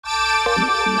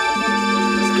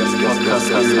This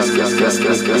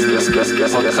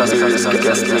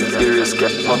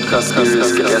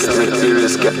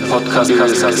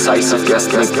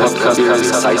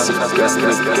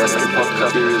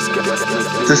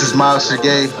is Miles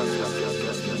Sergey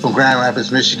from Grand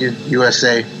Rapids, Michigan,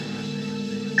 USA,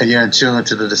 and you're in tune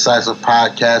to the Decisive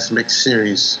Podcast Mix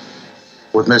Series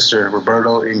with Mr.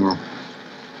 Roberto Ingram.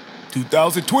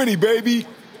 2020, baby.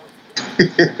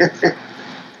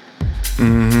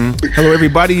 Hello,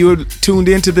 everybody. You're tuned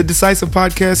into the Decisive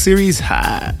Podcast Series.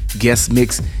 Guest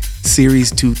Mix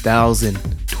Series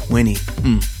 2020.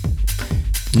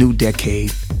 New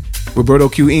decade. Roberto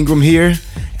Q. Ingram here,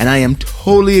 and I am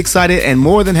totally excited and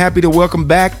more than happy to welcome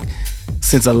back,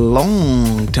 since a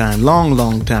long time,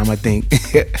 I think,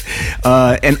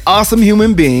 an awesome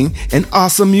human being, an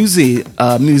awesome musician,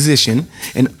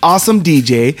 an awesome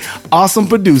DJ, awesome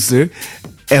producer,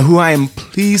 and who I am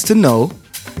pleased to know,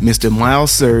 Mr.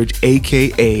 Miles Surge,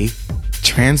 a.k.a.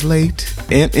 Translate,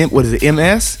 what is it,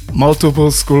 MS? Multiple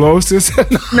sclerosis?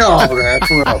 No, man.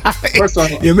 First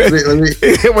off, let me...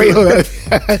 Wait, hold on.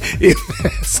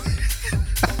 MS.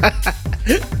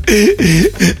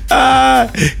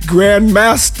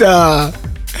 Grandmaster,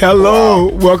 hello.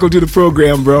 Wow. Welcome to the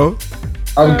program, bro.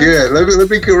 I'm good. Let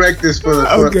me correct this for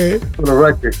the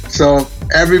record. So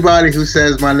everybody who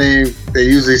says my name, they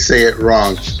usually say it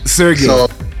wrong. Sergey. So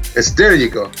it's there you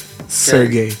go.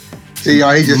 Sergey. See,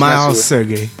 y'all, he just Miles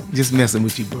Sergey. Just messing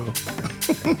with you, bro.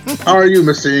 How are you,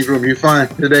 Mr. Ingram? You fine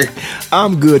today?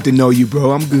 I'm good to know you,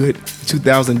 bro. I'm good.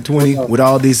 2020, with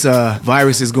all these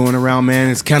viruses going around, man,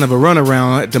 it's kind of a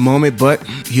runaround at the moment, but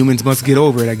humans must get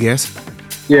over it, I guess.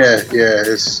 Yeah,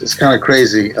 it's kind of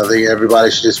crazy. I think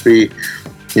everybody should just be,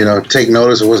 take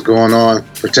notice of what's going on,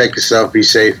 protect yourself, be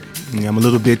safe. Yeah, I'm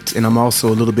also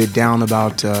a little bit down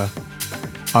about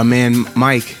our man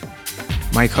Mike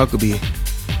Huckabee.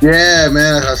 Yeah,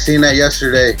 man, I seen that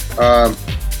yesterday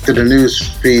through the news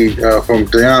feed from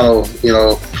Deano,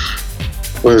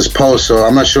 with his post. So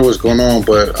I'm not sure what's going on,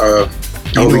 but I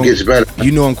hope it gets better.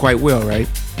 You know him quite well, right?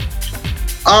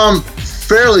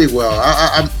 Fairly well.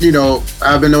 I've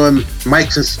been knowing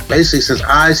Mike since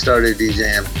I started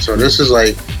DJing. So this is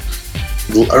like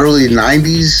early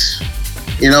 90s.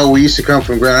 We used to come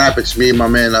from Grand Rapids, me and my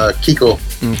man Kiko,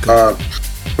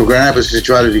 from Grand Rapids to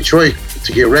try to Detroit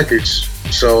to get records.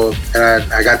 So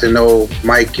I got to know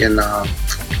Mike and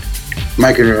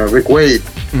Rick Wade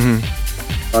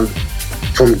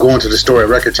from going to the store at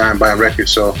Record Time buying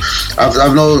records. So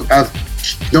I've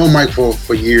known Mike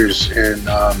for years, and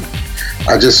I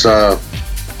think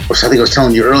I was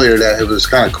telling you earlier that it was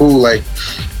kind of cool. Like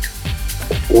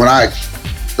when I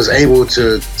was able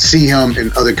to see him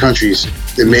in other countries,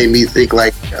 it made me think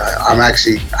like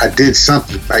I did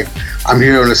something. Like I'm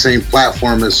here on the same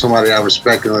platform as somebody I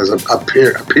respect and as a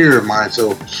peer of mine.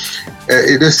 So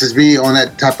this to be on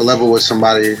that type of level with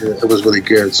somebody, it was really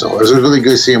good. So it was really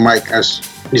good seeing Mike. I used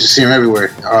to see him everywhere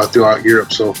throughout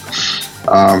Europe. So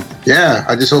I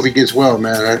just hope he gets well,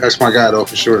 man. That's my guy though,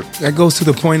 for sure. That goes to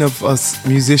the point of us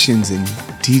musicians and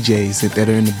DJs that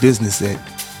are in the business that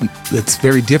it's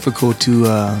very difficult to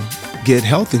get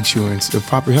health insurance, the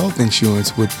proper health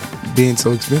insurance, with being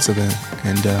so expensive.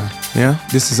 And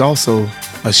this is also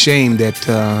a shame that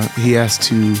he has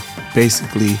to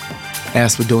basically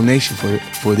ask for donation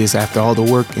for this after all the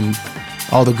work and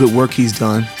all the good work he's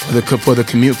done for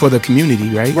the community,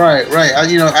 right? Right.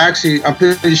 Actually, I'm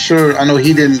pretty sure. I know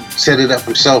he didn't set it up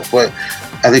himself, but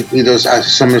I think he does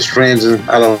some of his friends, and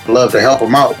I don't love to help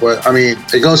him out. But I mean,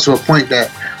 it goes to a point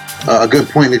that a good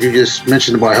point that you just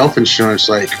mentioned about health insurance.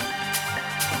 Like,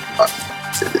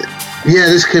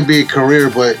 this could be a career,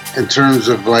 but in terms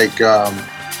of like, and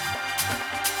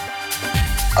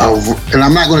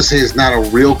I'm not going to say it's not a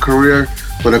real career,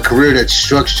 but a career that's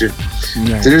structured.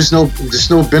 Right. There's no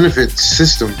benefit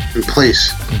system in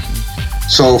place.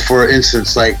 So, for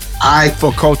instance, like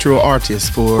for cultural artists,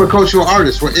 for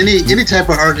any type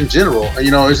of art in general,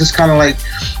 it's just kind of like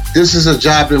this is a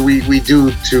job that we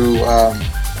do to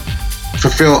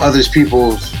fulfill others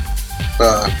people's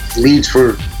needs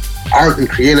for art and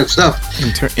creative stuff.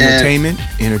 Entertainment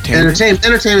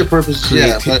purposes.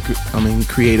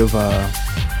 Creative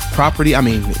property. I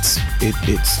mean,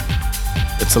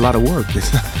 it's a lot of work.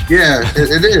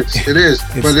 It is.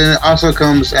 But then it also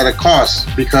comes at a cost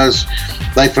because,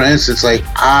 like, for instance, like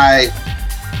I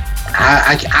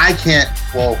can't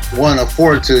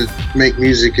afford to make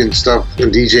music and stuff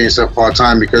and DJ and stuff all the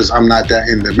time because I'm not that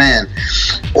in demand,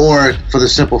 or for the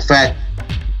simple fact,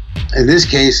 in this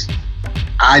case,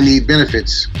 I need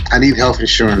benefits, I need health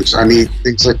insurance, I need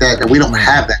things like that, and we don't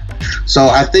have that. So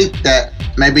I think that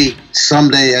maybe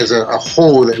someday as a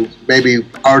whole, that maybe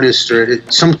artists or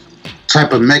some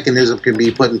type of mechanism can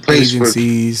be put in place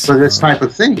agencies, for this type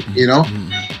of thing, you know?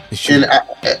 And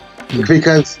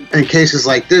because in cases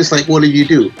like this, like, what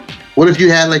do? What if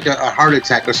you had like a heart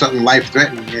attack or something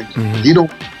life-threatening, and you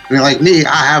don't, I mean, like me,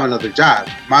 I have another job.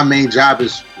 My main job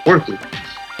is working.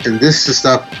 And this is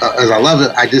stuff, as I love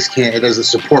it, I just can't, it doesn't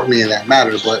support me in that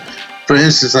matter. But for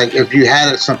instance, like if you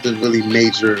had something really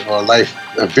major or a life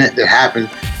event that happened,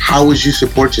 how would you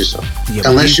support yourself?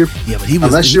 Unless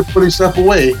you're putting stuff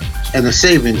away and the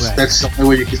savings, that's the only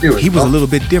way you can do it. He was a little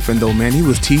bit different though, man. He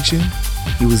was teaching,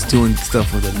 he was doing stuff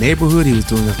for the neighborhood, he was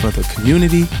doing it for the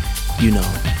community, you know,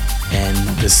 and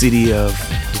the city of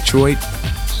Detroit.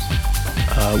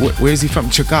 Where is he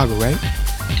from? Chicago, right?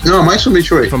 No, Mike's from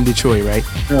Detroit. From Detroit, right?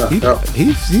 Yeah,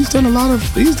 he's done a lot of.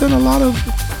 He's done a lot of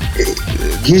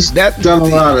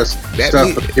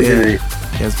stuff for the community.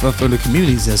 Yeah, stuff for the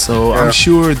communities, and so I'm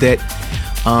sure that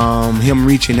him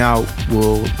reaching out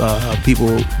will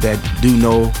people that do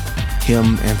know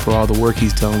him and for all the work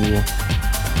he's done will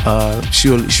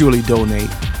surely donate.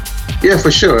 Yeah,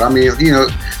 for sure. I mean, you know,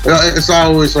 it's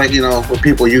always like, you know, for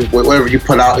people, whatever you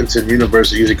put out into the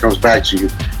universe, it usually comes back to you.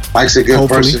 Mike's a good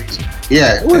person.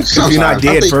 Yeah, if you're not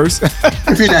dead first.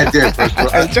 If you're not dead first,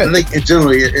 but I think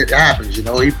generally it happens. You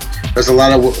know, he does a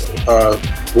lot of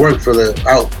work for the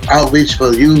outreach for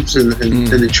the youths in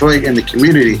Detroit and the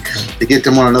community to get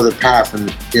them on another path.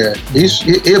 And yeah,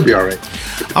 he'll be all right.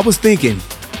 I was thinking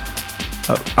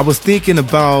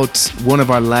about one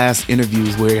of our last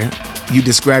interviews where you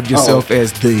described yourself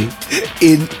as the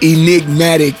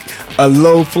enigmatic,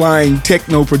 low-flying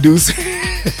techno producer.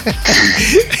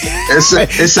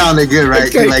 It sounded good,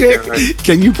 right? Right?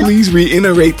 Can you please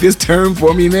reiterate this term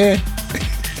for me, man?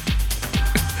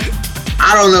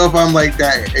 I don't know if I'm like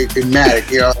that enigmatic.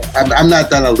 You know, I'm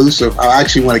not that elusive. I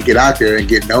actually want to get out there and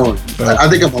get known. I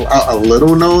think I'm a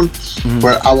little known,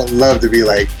 but I would love to be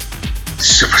like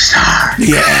superstar.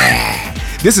 Yeah.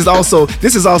 This is also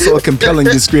a compelling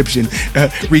description.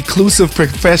 Reclusive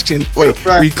perfectionist.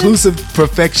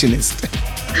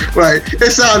 Right.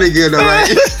 It sounded good, all right.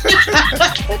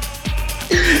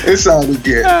 It sounded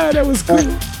good. That was cool.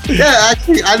 Yeah,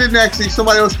 actually, I didn't actually.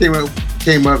 Somebody else came up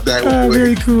that way.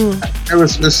 Very cool. It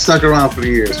was stuck around for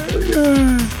years.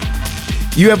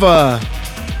 You have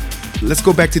let's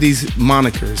go back to these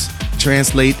monikers,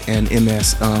 Translate and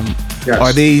MS. Yes.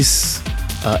 Are these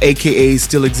AKAs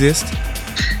still exist?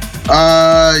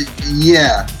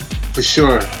 Yeah, for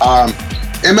sure.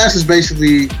 MS is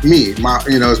basically me.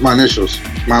 It's my initials,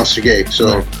 Miles Sergey.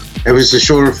 So it was a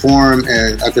shorter form,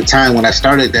 and at the time when I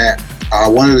started that, I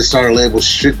wanted to start a label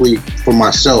strictly for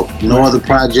myself. No other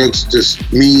projects, just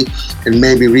me and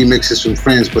maybe remixes from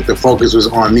friends, but the focus was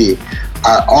on me.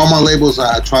 All my labels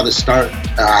I try to start,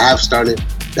 I have started,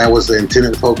 that was the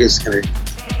intended focus, and it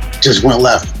just went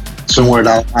left somewhere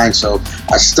down the line. So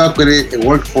I stuck with it. It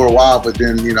worked for a while, but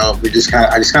then, you know, I just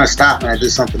kind of stopped and I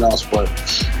did something else. But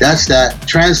that's that.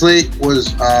 Translate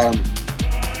was,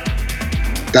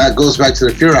 that goes back to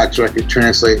the Furox record,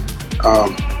 Translate.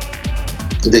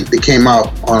 They came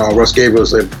out on Russ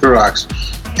Gabriel's label, Furox.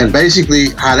 And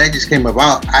basically how that just came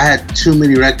about, I had too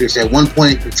many records. At one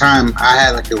point in time, I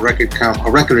had like a record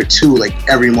or two, like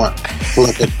every month for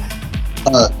like a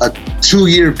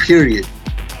 2-year period.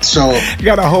 So you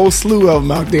got a whole slew of them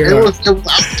out there. It was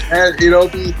you know,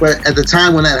 but at the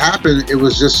time when that happened, it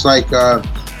was just like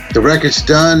the record's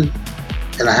done,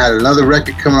 and I had another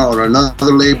record coming out on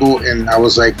another label, and I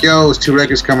was like, yo, it's 2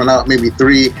 records coming out, maybe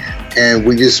 3, and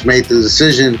we just made the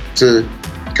decision to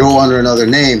go under another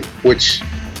name, which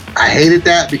I hated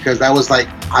that because that was like,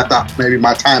 I thought maybe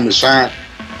my time to shine.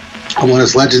 I want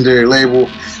this legendary label.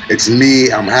 It's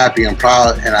me. I'm happy. I'm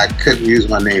proud, and I couldn't use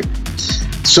my name.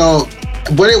 So.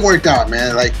 But it worked out,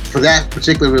 man. Like for that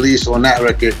particular release on that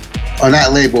record, on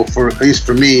that label, for at least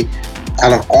for me,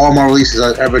 out of all my releases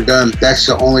I've ever done, that's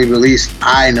the only release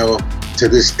I know to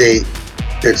this date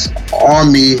that's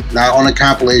on me, not on a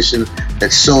compilation,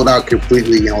 that's sold out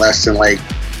completely in less than like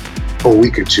a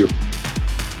week or 2.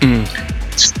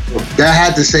 So that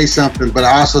had to say something, but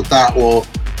I also thought, well,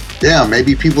 damn,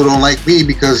 maybe people don't like me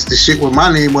because the shit with my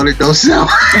name on it don't sell.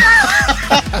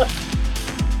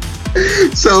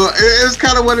 So it's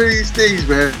kind of one of these things,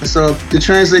 man. So the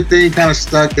Translate thing kind of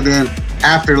stuck, and then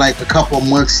after like a couple of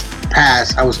months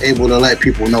passed, I was able to let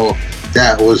people know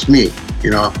that was me,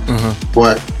 you know.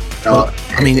 But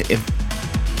I mean,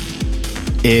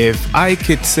 if I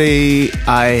could say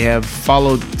I have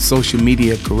followed social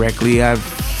media correctly,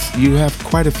 you have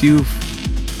quite a few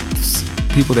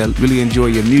people that really enjoy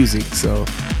your music. So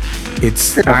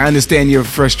I understand your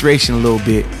frustration a little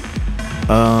bit.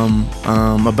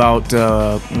 about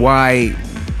why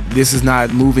this is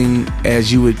not moving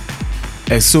as you would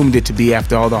assumed it to be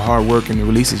after all the hard work and the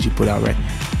releases you put out, right?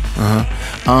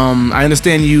 I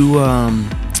understand you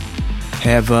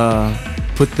have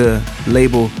put the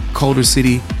label Colder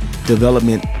City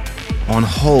Development on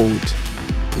hold.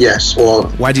 Yes. Well,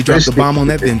 why'd you drop the bomb on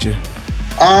that venture?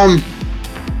 I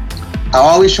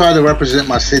always try to represent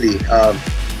my city,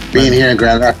 being here in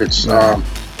Grand Rapids.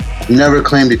 Never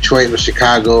claimed Detroit or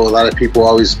Chicago. A lot of people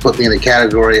always put me in the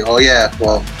category, oh yeah,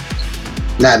 well,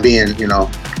 not being,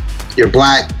 you're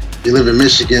black, you live in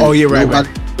Michigan. Oh, yeah, right.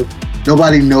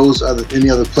 Nobody knows any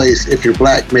other place, if you're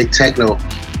black, make techno,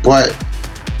 but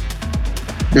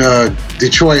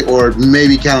Detroit or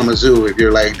maybe Kalamazoo if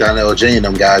you're like Donnell J and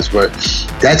them guys, but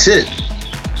that's it.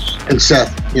 And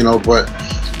Seth, but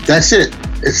that's it.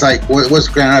 It's like, what's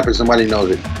Grand Rapids? Nobody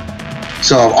knows it.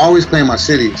 So I've always claimed my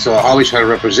city, so I always try to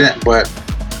represent, but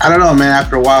I don't know, man,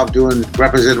 after a while of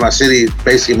representing my city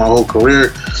basically my whole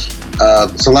career,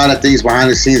 it's a lot of things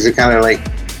behind the scenes that kind of like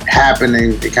happened,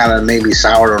 and it kind of made me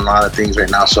sour on a lot of things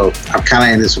right now. So I'm kind of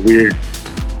in this weird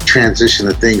transition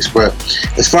of things. But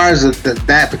as far as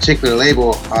that particular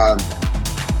label,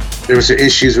 there was some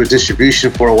issues with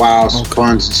distribution for a while, some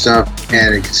funds and stuff,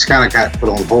 and it just kind of got put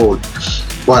on hold.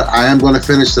 But I am going to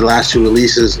finish the last 2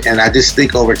 releases, and I just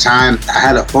think over time I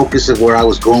had a focus of where I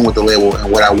was going with the label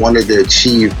and what I wanted to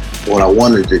achieve, what I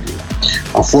wanted to do.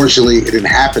 Unfortunately, it didn't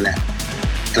happen that.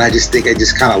 And I just think I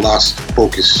just kind of lost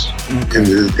focus in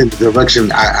the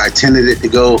direction I intended it to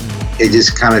go. It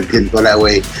just kind of didn't go that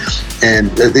way. And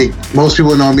I think most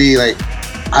people know me, like,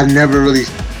 I never really,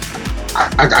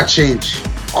 I change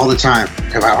all the time.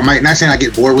 I might not saying I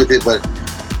get bored with it, but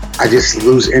I just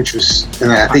lose interest. And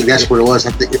I think that's what it was.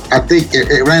 I think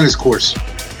it ran its course.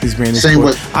 It's ran its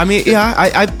course. I mean, yeah,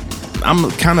 I'm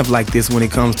kind of like this when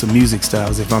it comes to music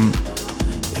styles. If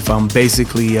I'm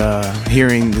basically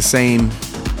hearing the same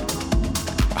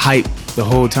hype the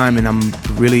whole time, and I'm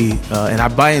really and I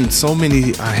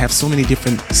have so many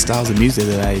different styles of music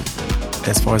that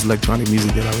as far as electronic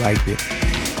music that I like it.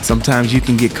 Sometimes you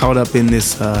can get caught up in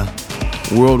this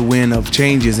whirlwind of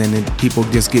changes, and then people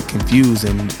just get confused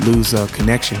and lose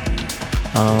connection.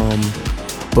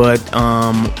 But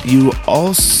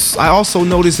I also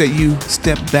noticed that you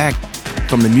stepped back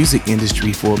from the music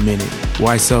industry for a minute.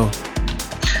 Why so?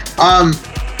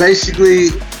 Basically,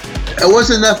 it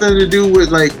wasn't nothing to do with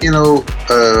like,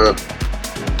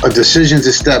 a decision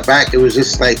to step back. It was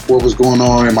just like what was going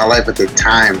on in my life at the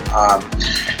time.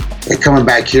 Like coming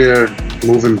back here,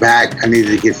 moving back, I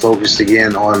needed to get focused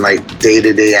again on like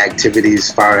day-to-day activities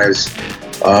as far as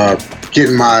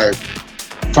getting my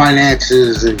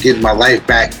finances and getting my life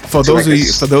back. For those of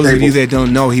you that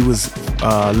don't know, he was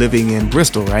living in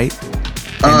Bristol, right?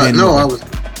 No, I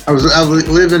was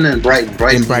living in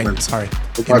Brighton. In Brighton, sorry.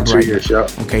 About 2 years, yeah.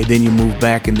 Okay, then you moved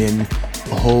back, and then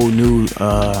a whole new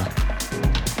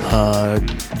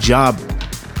job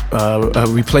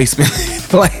replacement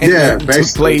plan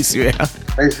took place. Yeah, basically.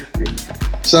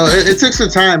 So it took some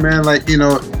time, man. Like,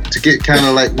 to get kind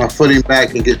of like my footing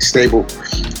back and get stable.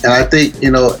 And I think,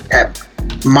 at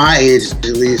my age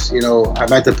at least,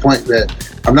 I'm at the point that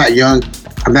I'm not young,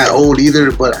 I'm not old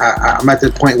either, but I'm at the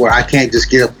point where I can't just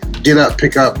get up,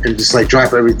 pick up, and just like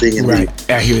drop everything and leave.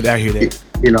 I hear that.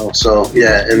 So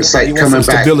yeah, and it's like you coming want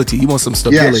some back. Stability. You want some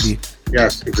stability.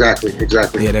 Yes, exactly.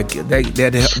 Yeah,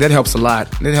 that helps a lot.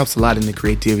 That helps a lot in the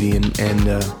creativity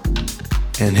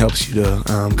and helps you to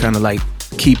kind of like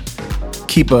keep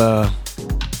a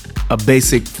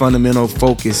basic fundamental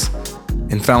focus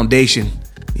and foundation.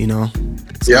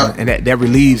 Yeah, and that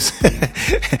relieves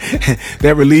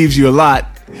that relieves you a lot.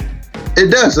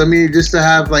 It does. I mean, just to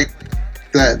have like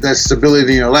that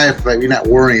stability in your life, like you're not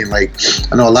worrying. Like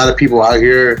I know a lot of people out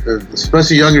here,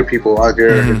 especially younger people out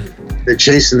here, they're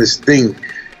chasing this thing.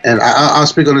 And I'll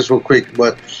speak on this real quick,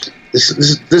 but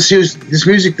this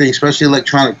music thing, especially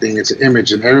electronic thing, it's an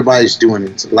image, and everybody's doing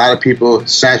it. A lot of people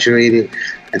saturated,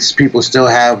 and people still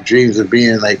have dreams of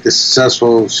being like the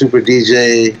successful super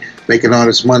DJ, making all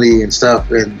this money and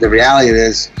stuff. And the reality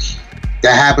is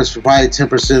that happens for probably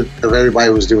 10% of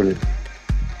everybody who's doing it.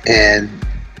 And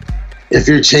if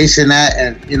you're chasing that,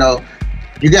 and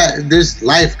this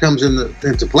life comes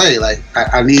into play. Like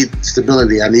I need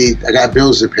stability. I got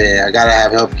bills to pay. I gotta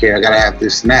have healthcare. I gotta have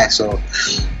this and that. So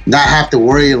not have to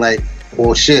worry like,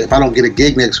 well, shit, if I don't get a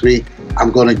gig next week,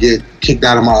 I'm gonna get kicked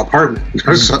out of my apartment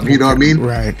or something. You know what I mean?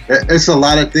 Right. It's a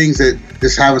lot of things that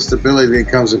just having stability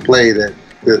that comes in play that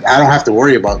I don't have to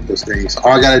worry about those things.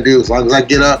 All I gotta do, as long as I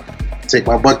get up, take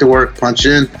my butt to work, punch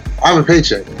in, I have a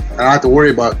paycheck, and I don't have to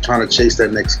worry about trying to chase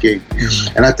that next gig.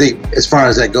 Mm-hmm. And I think as far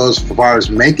as that goes, as far as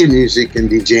making music and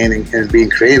DJing and being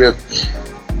creative,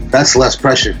 that's less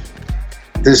pressure.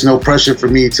 There's no pressure for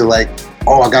me to like,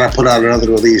 oh, I gotta put out another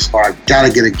release or I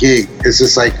gotta get a gig. It's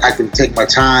just like I can take my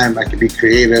time, I can be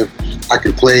creative, I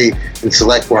can play and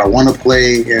select where I want to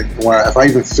play and where, if I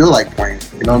even feel like playing.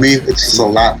 You know what I mean? It's just a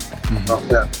lot.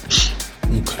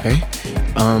 Mm-hmm. Okay.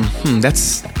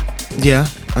 That's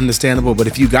understandable. But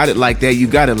if you got it like that, you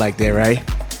got it like that, right?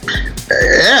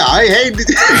 Yeah, I hate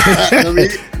it. I mean,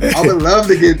 I would love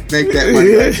to make that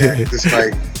money like that, just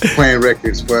like playing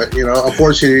records. But you know,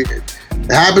 unfortunately,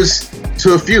 it happens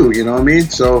to a few. You know what I mean?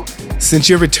 So, since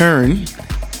your return,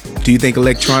 do you think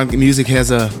electronic music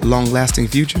has a long-lasting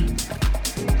future?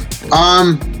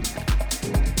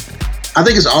 I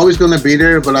think it's always going to be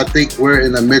there, but I think we're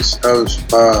in the midst of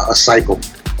a cycle.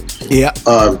 Yeah.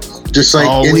 Just like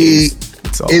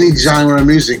any genre of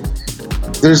music,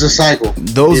 there's a cycle.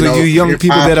 Those are you young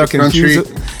people that are confused.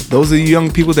 Those are you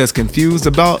young people that's confused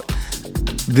about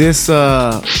this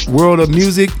world of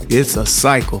music. It's a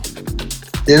cycle.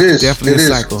 It is definitely a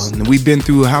cycle. And we've been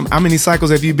through how many cycles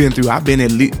have you been through? I've been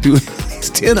through at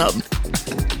least 10 of them,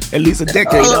 at least a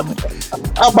decade of them.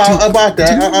 About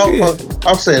that,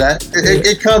 I'll say that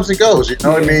it comes and goes. You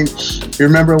know what I mean? You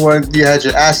remember when you had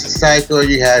your acid cycle,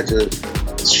 you had your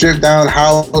stripped down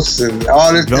house and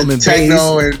all this drum and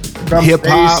techno bass, and hip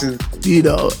hop, you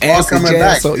know, all coming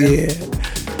back. So yeah,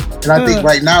 and I think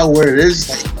right now where it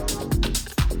is,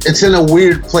 it's in a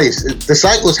weird place. The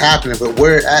cycle is happening, but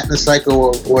where we're at in the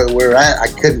cycle, where we're at, I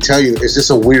couldn't tell you. It's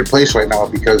just a weird place right now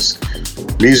because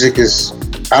music is,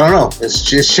 I don't know, it's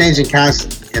just changing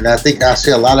constantly. And I think I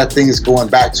see a lot of things going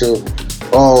back to,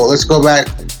 let's go back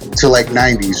to like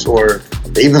 90s or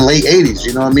even late 80s.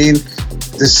 You know what I mean?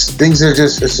 Things are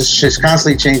it's just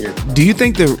constantly changing. Do you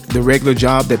think the regular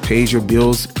job that pays your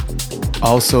bills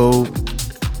also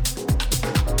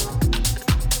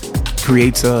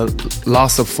creates a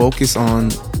loss of focus on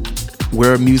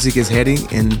where music is heading?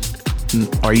 And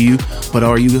are you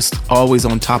always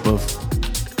on top of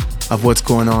what's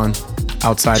going on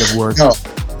outside of work? No,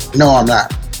 I'm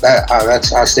not.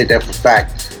 I state that for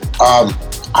fact. I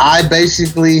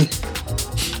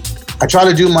try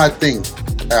to do my thing.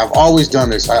 I've always done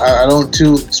this. I don't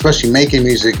especially making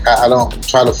music. I don't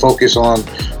try to focus on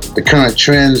the current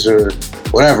trends or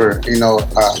whatever. You know,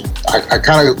 I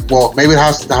kind of, maybe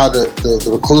how the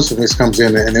reclusiveness comes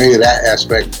in and maybe that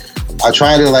aspect. I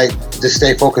try to like just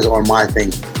stay focused on my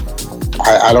thing.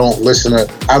 I don't listen to.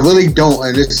 I really don't.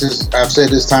 And I've said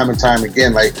this time and time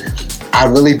again. Like, I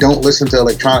really don't listen to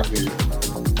electronic music.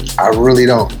 I really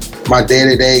don't. My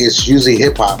day-to-day is usually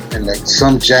hip-hop and like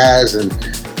some jazz and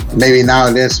maybe now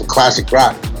and then some classic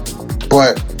rock.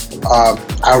 But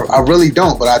I really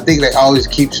don't. But I think that always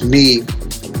keeps me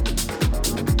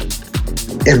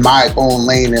in my own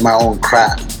lane, in my own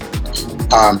craft.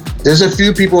 There's a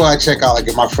few people I check out,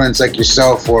 like my friends like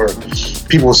yourself, or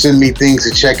people send me things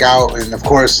to check out. And of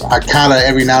course, I kind of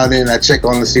every now and then I check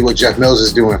on to see what Jeff Mills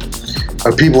is doing.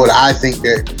 Or people that I think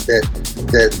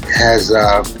that has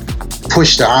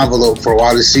pushed the envelope for a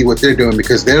while to see what they're doing,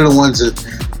 because they're the ones that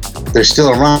they're still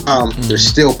around, mm-hmm. They're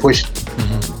still pushing.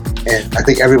 Mm-hmm. And I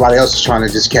think everybody else is trying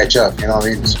to just catch up, you know what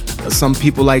I mean? Some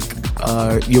people like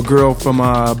your girl from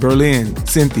Berlin,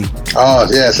 Cynthia. Oh,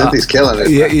 yeah, Cynthia's killing it.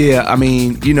 Yeah. I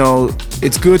mean, you know,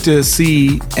 it's good to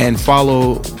see and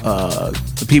follow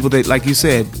the people that, like you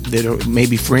said, that are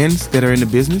maybe friends that are in the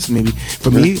business. Maybe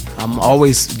for me,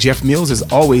 Jeff Mills is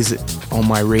always on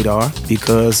my radar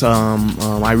because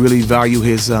I really value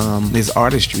his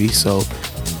artistry. So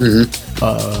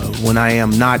when I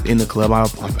am not in the club,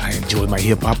 I enjoy my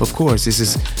hip hop. Of course, this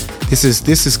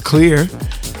is clear.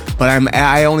 But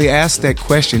I only asked that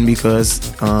question because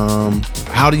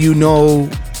how do you know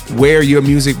where your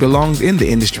music belongs in the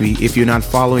industry if you're not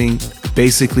following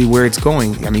basically where it's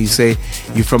going? I mean, you say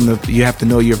you have to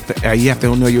know your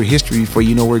history before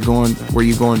you know where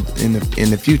you're going in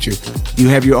the future. You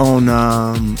have your own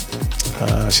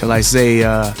shall I say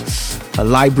a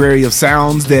library of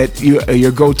sounds that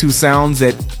your go-to sounds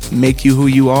that make you who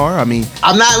you are. I mean,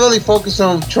 I'm not really focused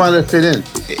on trying to fit in.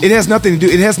 It has nothing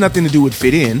to do with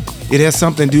fit in. It has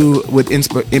something to do with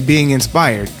being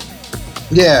inspired.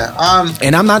 Yeah.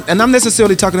 And I'm not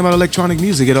necessarily talking about electronic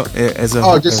music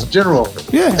just general.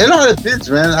 Yeah. It all depends,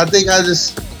 man. I think I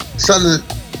just something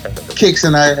that kicks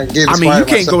and I get inspired. I mean, you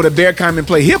can't go to Bergheim and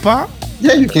play hip hop.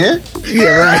 Yeah, you can.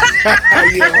 Yeah, right.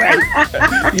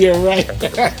 Yeah, right.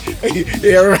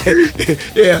 Yeah, right.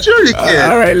 Yeah. Sure you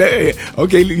can. All right.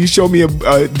 Okay, you show me a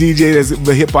DJ that's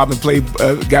hip hop and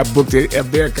got booked at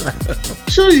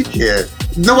Bergheim. Sure you can.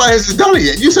 Nobody has done it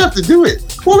yet. You just have to do it.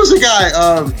 What was the guy?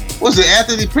 Was it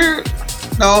Anthony Perry?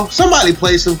 No, somebody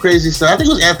played some crazy stuff. I think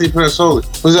it was Anthony Parasola.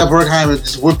 Was at Bergheim and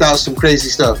just whipped out some crazy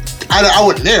stuff. I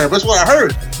wasn't there, but that's what I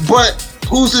heard. But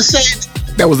who's to say?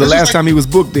 That was the last time he was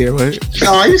booked there, right?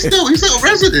 No, he's still a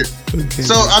resident. Okay.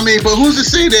 So I mean, but who's to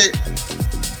say that?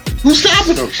 Who's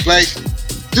stopping him? Like,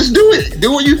 just do it.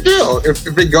 Do what you feel. If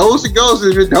it goes, it goes.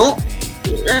 If it don't,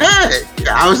 hey,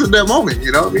 I was in that moment.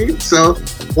 You know what I mean? So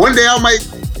one day I might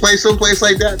play someplace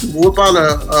like that, whip out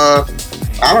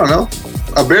I don't know,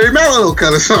 a Barry Manilow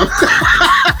kind of song,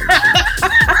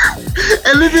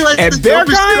 and then be like, at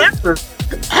Bergheim?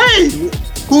 Hey,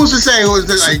 who's to say? Who's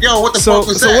to like, yo, what the fuck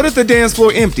was that? So what if the dance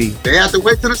floor empty? They have to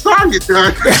wait till the song gets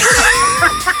done.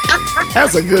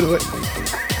 That's a good one.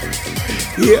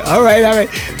 Yeah, all right.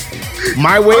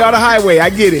 My way or the highway, I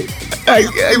get it.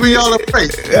 Give me all a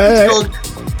break.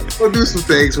 We'll do some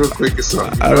things real quick or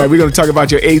something. All right, we're going to talk about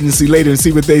your agency later and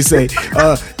see what they say.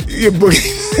 Your book.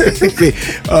 Is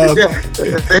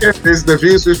the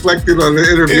views reflected on the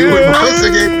interview with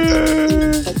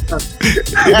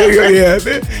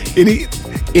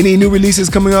Yeah. Any new releases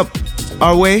coming up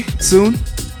our way soon?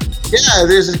 Yeah,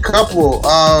 there's a couple.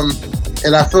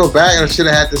 And I feel bad. I should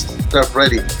have had this stuff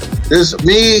ready. There's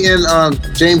me and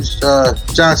James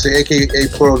Johnson, aka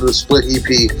Portal, do a split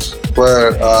EP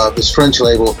for this French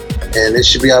label, and it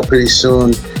should be out pretty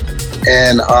soon.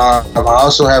 And I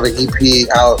also have an EP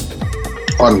out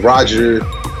on Roger.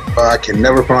 I can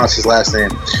never pronounce his last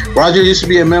name. Roger used to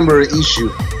be a member of Ishu,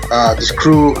 this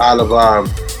crew out of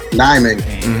Nijmegen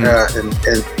in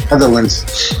Netherlands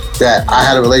that I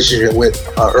had a relationship with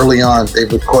early on. They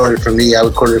recorded for me, I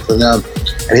recorded for them,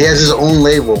 and he has his own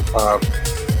label.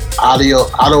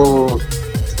 Auto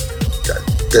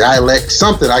dialect,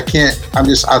 something I'm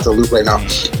just out the loop right now,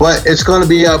 but it's going to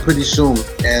be out pretty soon.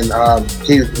 And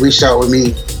he reached out to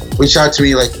me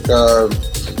like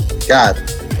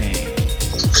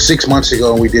 6 months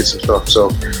ago, and we did some stuff.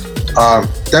 So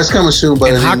that's coming soon.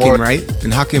 But and Hakim, right?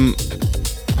 And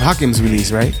Hakim's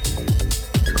release, right?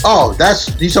 Oh,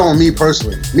 you talking me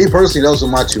personally. Me personally, those are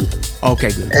my two.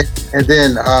 Okay, good. And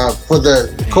then for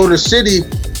the Coder City.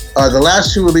 The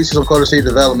last two releases of Coder City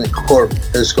Development Corp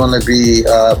is going to be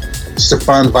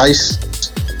Stefan Weiss.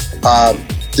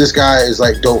 This guy is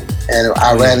like dope, and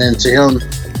I ran into him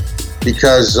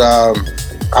because I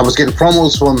was getting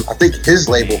promos from, I think, his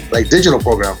label, like digital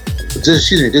promos,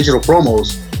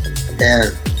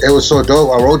 and it was so dope.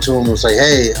 I wrote to him and was like,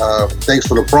 hey, thanks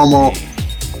for the promo,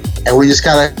 and we just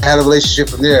kind of had a relationship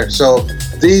from there. So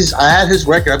I had his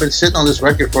record. I've been sitting on this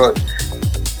record for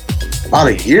about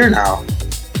a year now.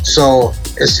 So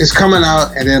it's coming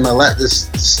out, and then the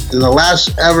last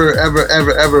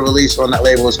ever release on that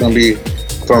label is going to be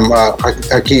from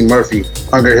Hakeem Murphy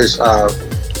under his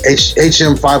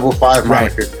HM 505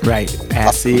 moniker. Right.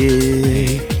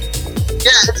 Acid.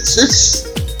 Yeah, it's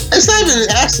not even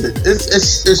acid.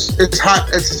 It's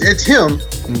hot. It's him.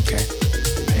 Okay.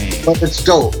 But it's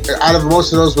dope. Out of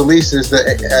most of those releases, the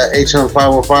HM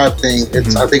 505 thing,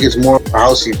 I think it's more of a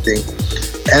housey thing,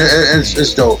 and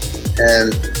it's dope.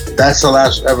 And that's the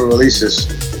last ever releases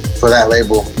for that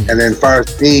label. And then as far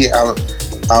as me, I'm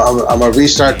gonna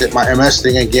restart my MS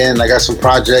thing again. I got some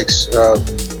projects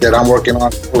that I'm working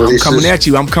on. I'm coming at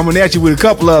you with a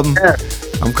couple of them. Yeah.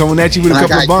 I'm coming at you with a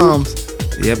couple of bombs.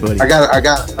 Yeah, buddy. I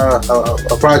got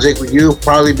a project with you,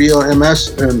 probably be on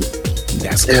MS, and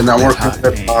I'm working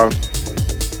with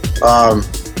I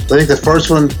think the first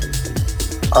one,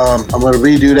 I'm gonna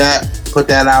redo that, put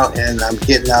that out, and I'm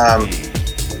getting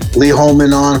Lee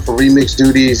Holman on for remix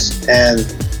duties, and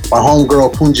my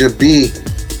homegirl Punja B.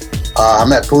 I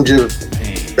met Punja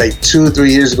like 2-3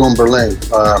 years ago in Berlin.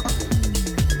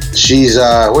 She's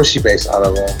where's she based out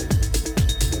of?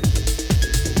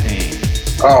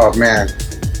 Oh man,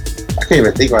 I can't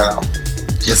even think right now.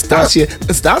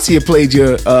 Nastasia played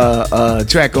your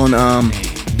track on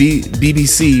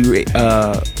BBC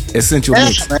Essential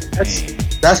Mix.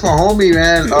 That's my homie,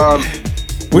 man.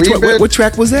 What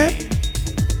track was that?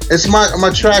 It's my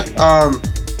track,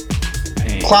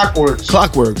 Clockworks.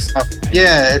 Clockworks.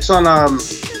 Yeah, it's on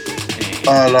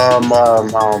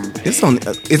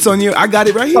It's on your. I got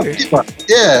it right here.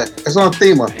 Yeah, it's on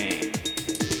Thema.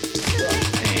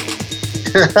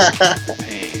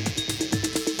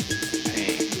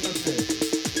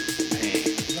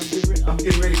 I'm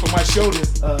getting ready for my show on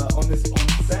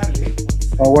Saturday.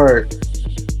 Oh, word.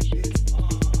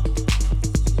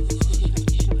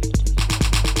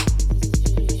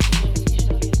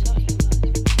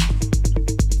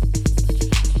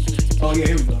 Oh yeah,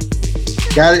 here we go.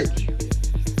 Got it?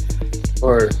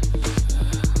 Or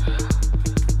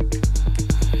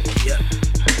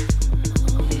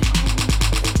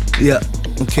Yeah.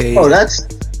 Okay. Oh, that's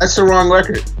the wrong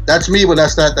record. That's me, but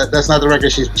that's not the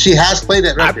record. She has played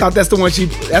that record. I thought that's the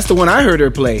one I heard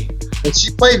her play. And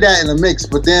she played that in the mix,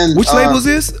 but then which label is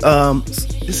this?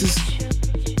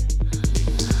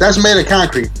 That's Made of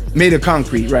Concrete. Made of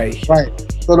Concrete, right? Right.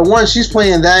 So the one she's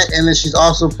playing that, and then she's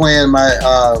also playing my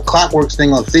Clockworks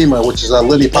thing on Thema, which is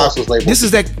Lily Apostle's label. This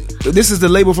is the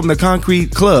label from the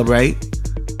Concrete Club, right?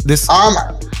 This. I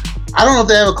don't know if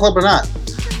they have a club or not,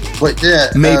 but yeah.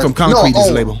 Made from Concrete is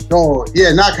the label. No,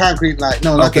 yeah, not Concrete. Not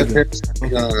okay, that.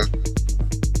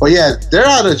 But yeah, they're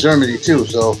out of Germany too.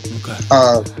 So, okay.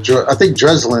 I think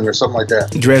Dresden or something like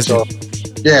that. Dresden. So,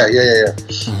 yeah.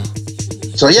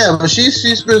 Mm-hmm. So yeah, but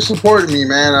she's been supporting me,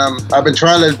 man. I've been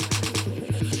trying to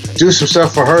do some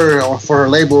stuff for her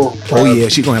label. Oh yeah,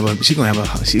 she's gonna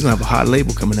have a hot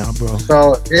label coming out, bro.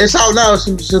 So it's out now.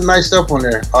 Some nice stuff on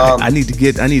there. I need to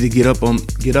get up on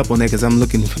that because I'm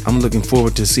looking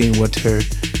forward to seeing what her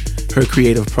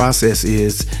creative process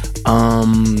is.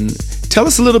 Tell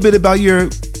us a little bit about your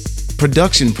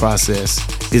production process.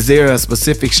 Is there a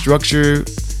specific structure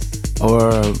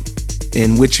or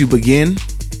in which you begin?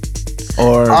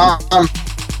 Or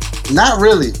not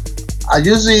really. I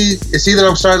usually, it's either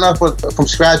I'm starting off from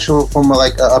scratch or from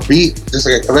like a beat, just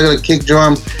like a regular kick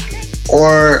drum,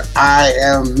 or I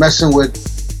am messing with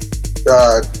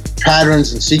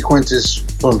patterns and sequences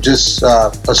from just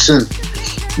a synth.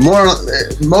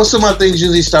 Most of my things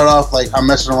usually start off like I'm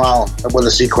messing around with a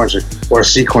sequencer or a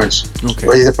sequence, okay.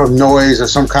 Or either from noise or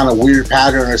some kind of weird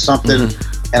pattern or something,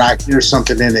 and I hear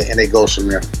something in it and it goes from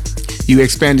there. You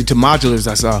expanded to modulars,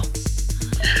 I saw.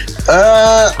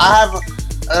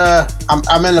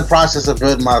 I'm in the process of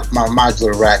building my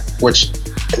modular rack, which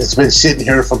has been sitting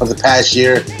here for the past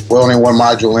year with only one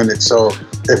module in it. So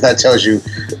if that tells you,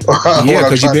 yeah,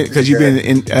 because you've been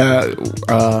in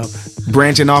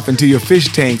branching off into your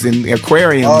fish tanks and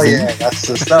aquariums. Oh yeah, that's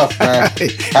the stuff, man.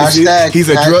 Hashtag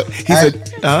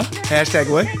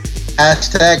what?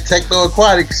 Hashtag techno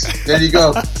aquatics. There you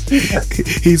go.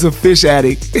 He's a fish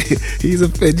addict. He's a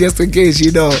fish, just in case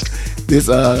you know. This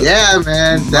yeah,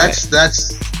 man.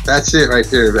 That's it right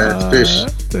there, man. Fish.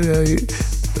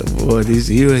 Boy,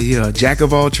 you're a jack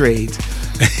of all trades.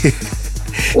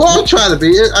 Well, I'm trying to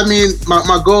be. I mean,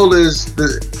 my goal is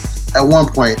at one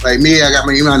point, like me, I got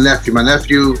my nephew. My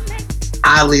nephew,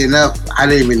 oddly enough, I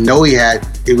didn't even know he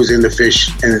was into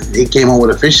fish, and he came home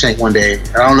with a fish tank one day.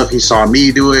 I don't know if he saw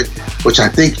me do it, which I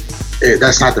think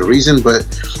that's not the reason, but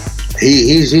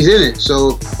he's in it.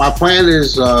 So my plan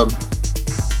is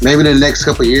maybe in the next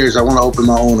couple of years, I want to open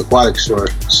my own aquatic store.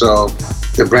 So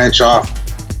to branch off,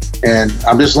 and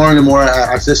I'm just learning more.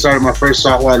 I just started my first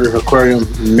saltwater aquarium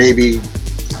maybe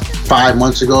 5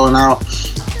 months ago now,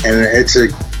 and it's a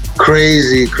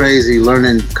crazy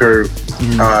learning curve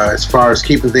as far as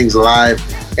keeping things alive,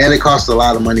 and it costs a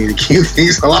lot of money to keep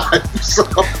things alive. So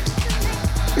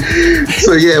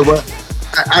yeah, but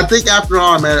I think after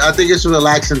all, man, I think it's a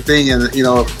relaxing thing, and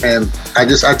and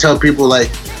I tell people,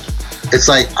 like, it's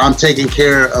like I'm taking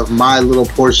care of my little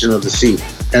portion of the sea,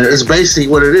 and it's basically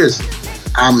what it is.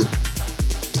 I'm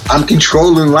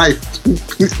controlling life.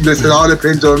 It all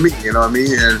depends on me, you know what I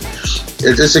mean? And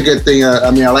it's just a good thing. I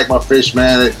like my fish,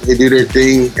 man. They do their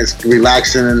thing. It's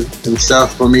relaxing and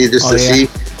stuff for me just to see.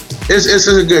 It's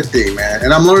a good thing, man.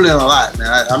 And I'm learning a lot,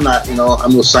 man. I'm not,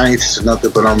 I'm no scientist or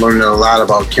nothing, but I'm learning a lot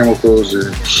about chemicals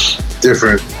and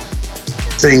different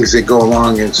things that go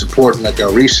along and supporting like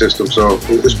our reef system. So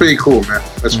it's pretty cool, man.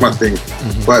 That's my thing.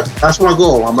 But that's my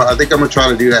goal. I think I'm gonna try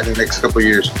to do that in the next couple of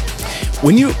years.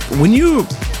 When you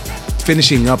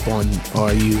finishing up on,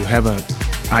 or you have an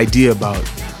idea about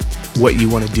what you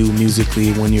want to do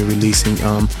musically when you're releasing,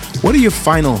 what are your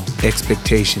final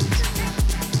expectations?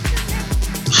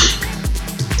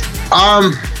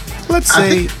 Let's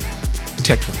say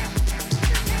techno.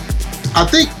 I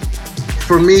think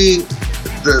for me,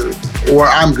 where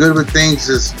I'm good with things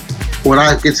is when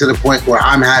I get to the point where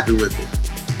I'm happy with it.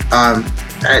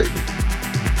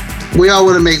 We all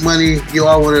want to make money. You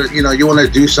all want to, you want to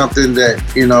do something that,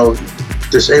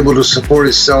 that's able to support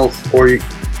itself, or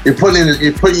you're putting,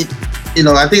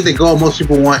 I think the goal most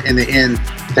people want in the end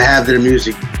to have their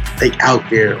music like out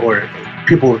there, or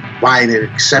people buying it,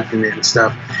 accepting it and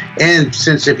stuff. And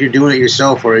since if you're doing it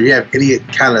yourself, or you have any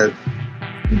kind of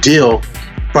deal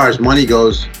as far as money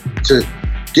goes, to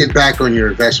get back on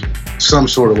your investment some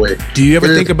sort of way. Do you ever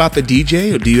think about the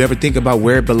DJ, or do you ever think about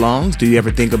where it belongs? Do you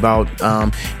ever think about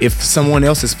if someone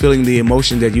else is feeling the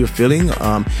emotion that you're feeling?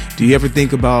 Do you ever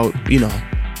think about, do you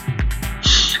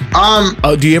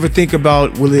ever think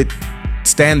about, will it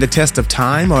stand the test of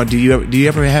time, or do you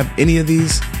ever have any of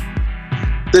these?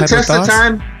 The test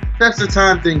of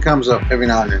time thing comes up every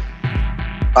now and then.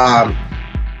 As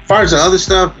far as the other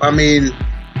stuff, I mean,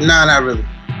 nah, not really.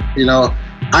 You know,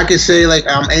 I could say like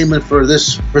I'm aiming for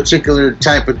this particular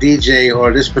type of DJ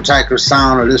or this particular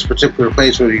sound or this particular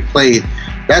place where he played.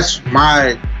 That's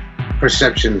my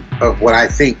perception of what I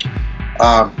think.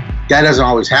 That doesn't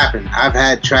always happen. I've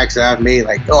had tracks that I've made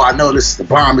like, oh, I know this is the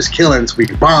bomb, it's killing, it's gonna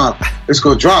be bomb, let's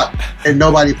go drop, and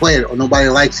nobody played it or nobody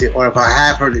likes it, or if I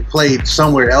have heard it played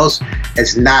somewhere else,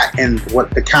 it's not in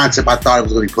what the concept I thought it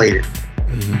was gonna be played in.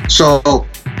 Mm-hmm. So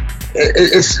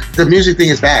it's the music thing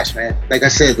is vast, man. Like I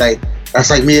said, like that's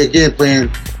like me again playing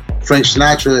Frank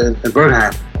Sinatra and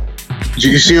Bernheim.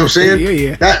 You see what I'm saying?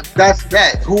 Yeah. That's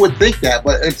that. Who would think that?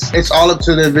 But it's all up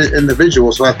to the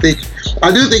individual. So I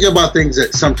do think about things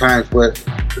that sometimes, but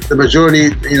the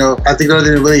majority, you know, I think the other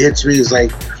thing that really hits me is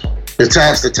like the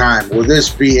test of time. Will this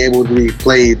be able to be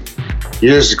played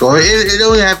years ago? It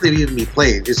don't have to even be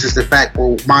played. It's just the fact,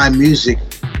 well, my music,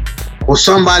 will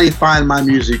somebody find my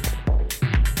music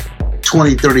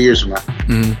 20, 30 years from now?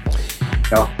 Mm-hmm.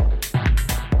 No.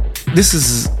 This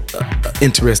is an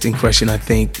interesting question, I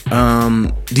think.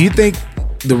 Do you think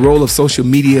the role of social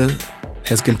media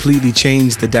has completely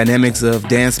changed the dynamics of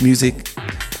dance music?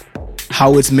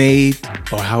 How it's made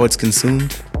or how it's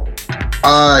consumed?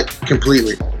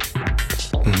 Completely.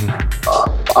 Mm-hmm.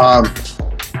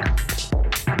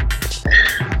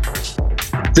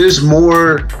 There's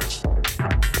more.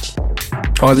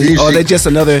 Or they're just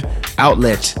another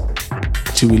outlet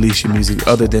to release your music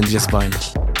other than just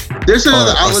vinyl? There's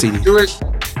another outlet to do it.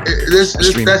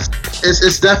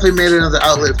 It's definitely made another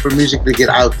outlet for music to get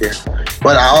out there.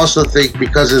 But I also think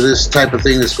because of this type of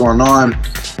thing that's going on,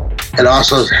 it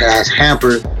also has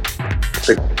hampered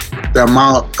the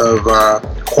amount of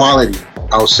quality,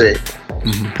 I'll say,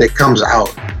 that comes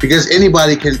out. Because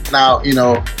anybody can now, you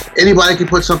know, anybody can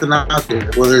put something out there,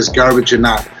 whether it's garbage or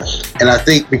not. And I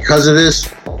think because of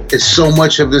this, it's so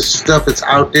much of this stuff that's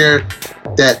out there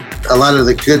that a lot of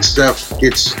the good stuff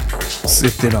gets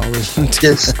sifted all into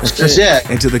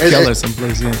the cellar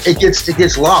someplace. Yeah. It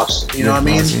gets lost. You know what I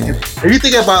mean? Yeah. If you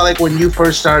think about like when you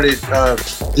first started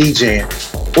DJing,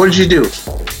 what did you do?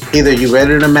 Either you read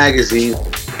it in a magazine,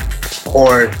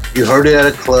 or you heard it at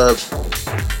a club,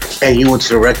 and you went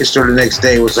to the record store the next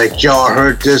day. It was like, yo, I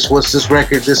heard this. What's this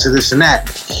record? This and this and that.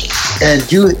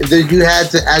 And you had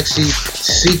to actually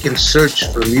seek and search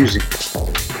for music.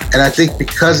 And I think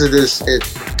because of this,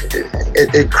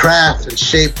 it crafts and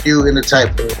shaped you in the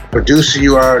type of producer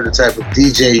you are, the type of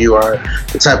DJ you are,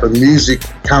 the type of music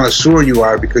connoisseur you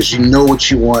are, because you know what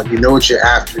you want, you know what you're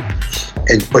after,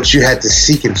 but you had to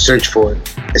seek and search for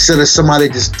it. Instead of somebody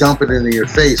just dumping it in your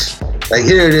face, like,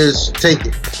 here it is, take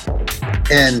it.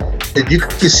 And you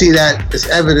can see that as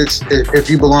evidence if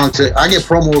you belong to, I get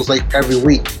promos like every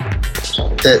week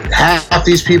that half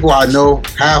these people I know,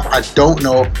 half I don't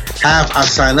know, half I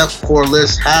sign up for a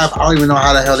list, half I don't even know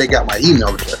how the hell they got my email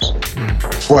address.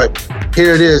 But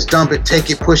here it is, dump it, take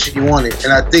it, push it, you want it.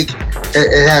 And I think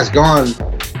it has gone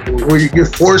where you're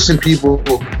forcing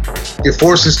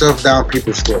stuff down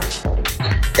people's throat.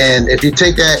 And if you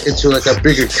take that into like a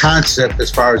bigger concept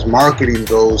as far as marketing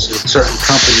goes, in certain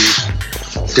companies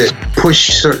that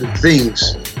push certain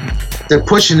things, they're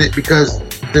pushing it because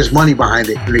there's money behind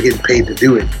it and they're getting paid to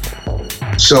do it.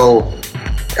 So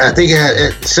I think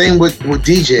same with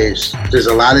DJs. There's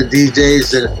a lot of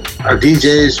DJs that are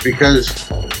DJs because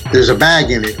there's a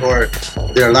bag in it, or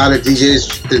there are a lot of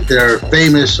DJs that are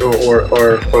famous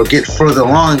or get further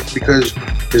along because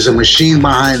there's a machine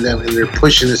behind them and they're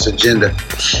pushing this agenda.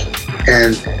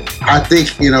 And I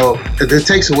think, you know, it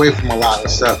takes away from a lot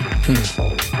of stuff.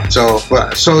 So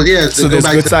yeah. So there's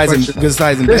good sides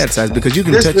and bad sides, because you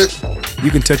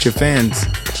can touch your fans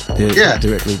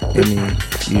directly.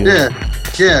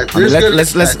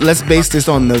 Let's base this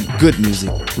on the good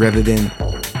music rather than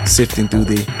sifting through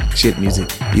the shit music.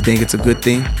 You think it's a good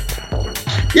thing?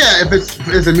 Yeah, if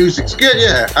the music's good,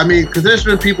 yeah. I mean, because there's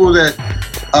been people that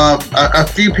a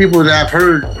few people that I've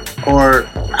heard, or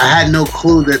I had no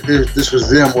clue that this was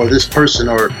them or this person,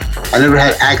 or I never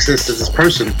had access to this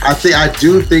person. I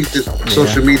do think that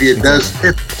social media does,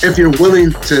 if you're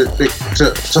willing to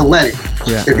let it.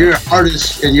 Yeah. If you're an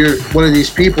artist and you're one of these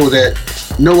people that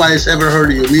nobody's ever heard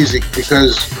of your music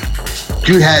because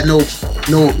you had no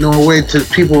way to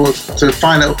people to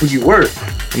find out who you were.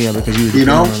 Yeah, because you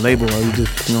know, on a label, or you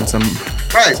just on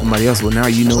somebody else. Well, now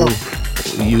you know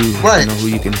you know who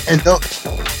you can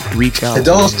reach out. And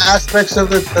those aspects of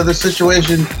the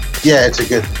situation, yeah, it's a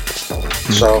good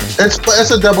thing. So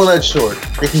it's a double-edged sword.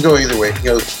 It can go either way.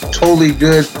 You know, totally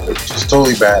good, or just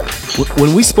totally bad.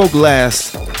 When we spoke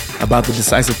last about the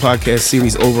Decisive Podcast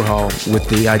series overhaul with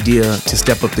the idea to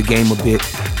step up the game a bit,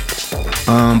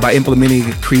 by implementing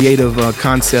a creative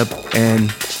concept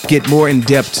and get more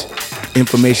in-depth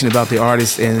information about the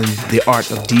artist and the art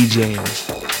of DJing,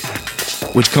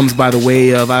 which comes by the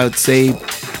way of, I would say,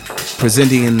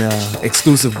 presenting an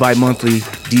exclusive bi-monthly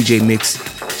DJ mix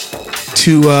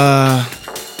to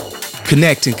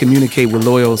connect and communicate with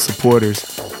loyal supporters.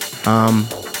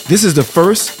 This is the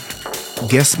first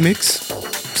guest mix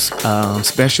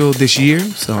special this year,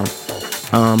 so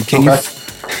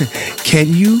can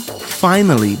you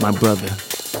finally, my brother,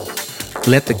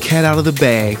 let the cat out of the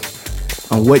bag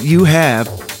on what you have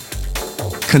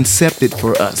concepted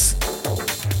for us?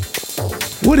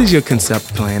 What is your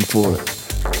concept plan for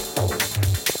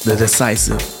the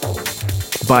Decisive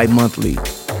bi-monthly?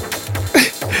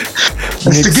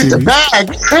 It's to get the bag.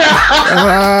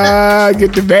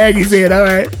 Get the bag, he said. All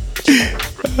right.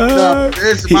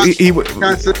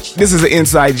 This is an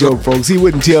inside joke, folks. He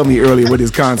wouldn't tell me earlier what his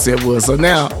concept was. So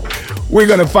now we're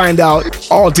going to find out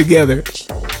all together.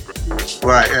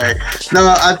 Right.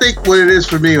 No, I think what it is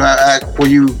for me, when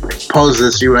you pose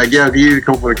this, you were like, yeah, you need to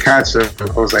come up with a concept.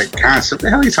 I was like, concept? The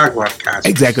hell are you talking about, concept?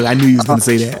 Exactly. I knew you was going to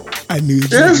say that. I knew you was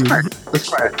going to say that.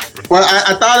 That's right. Well,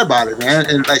 I thought about it, man.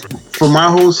 And like, for my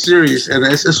whole series, and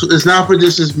it's not for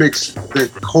just this mix,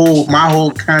 my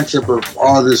whole concept of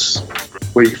all this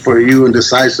for you and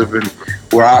Decisive and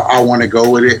where I want to go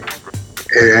with it.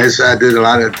 And I did a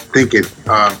lot of thinking.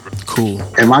 Cool.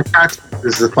 And my concept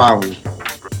is the following.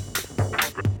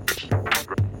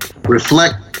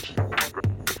 Reflect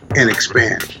and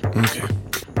expand. Okay.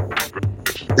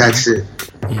 That's it.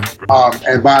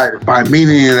 And by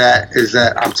meaning of that is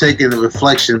that I'm taking the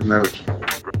reflection of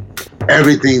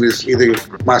everything that's either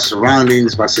my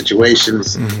surroundings, my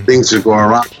situations, things that go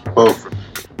around, both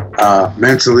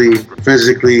mentally,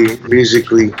 physically,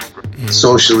 musically,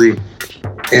 socially,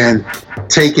 and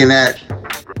taking that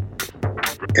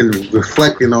and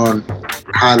reflecting on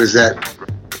how does that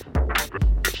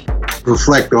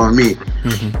reflect on me.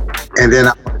 And then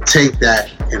I take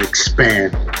that and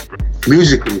expand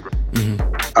musically.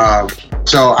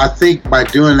 So I think by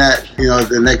doing that,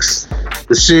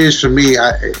 the series for me,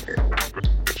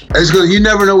 it's good. You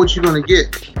never know what you're going to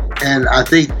get. And I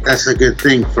think that's a good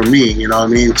thing for me, you know what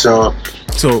I mean? So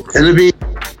it'll be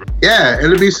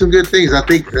some good things. I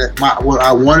think that what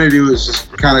I want to do is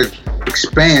just kind of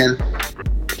expand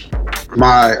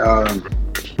my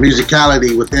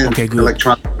musicality within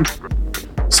electronic.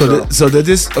 So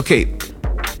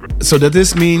does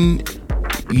this mean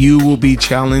you will be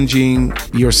challenging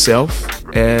yourself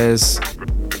as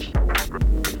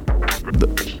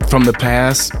from the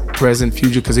past, present,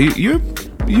 future? Because you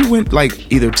went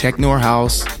like either techno or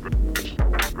house,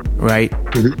 right?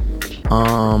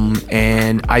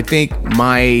 And I think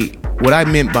what I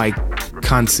meant by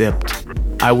concept,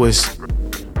 I was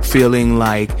feeling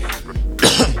like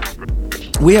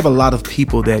we have a lot of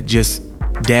people that just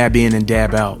dab in and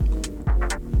dab out.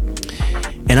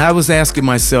 And I was asking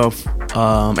myself,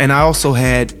 and I also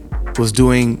was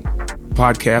doing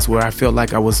podcasts where I felt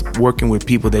like I was working with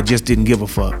people that just didn't give a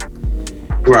fuck.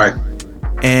 Right.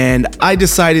 And I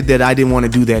decided that I didn't want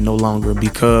to do that no longer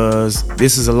because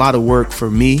this is a lot of work for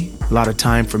me, a lot of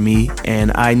time for me,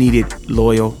 and I needed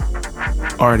loyal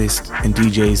artists and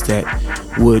DJs that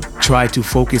would try to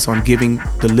focus on giving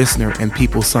the listener and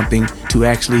people something to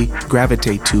actually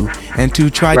gravitate to, and to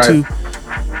try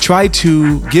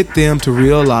to get them to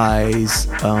realize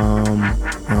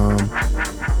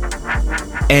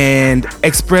and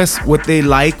express what they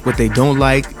like, what they don't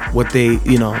like, what they,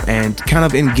 and kind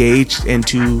of engage and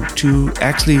to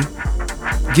actually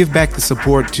give back the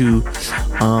support to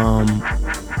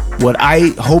what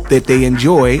I hope that they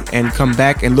enjoy and come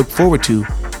back and look forward to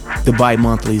the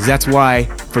bi-monthlies. That's why,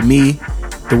 for me,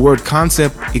 the word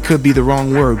concept, it could be the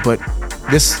wrong word, but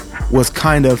this was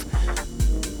kind of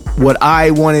what I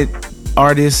wanted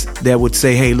artists that would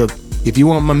say, hey, look, if you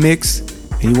want my mix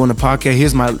and you want a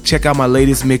podcast, check out my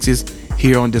latest mixes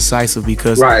here on Decisive,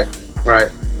 because right.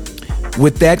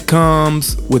 With that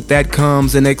comes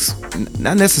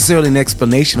not necessarily an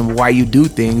explanation of why you do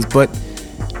things, but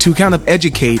to kind of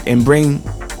educate and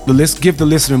give the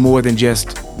listener more than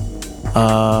just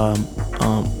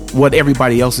what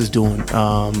everybody else is doing,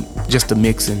 just a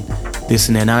mix and this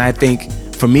and that. And I think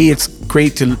for me, it's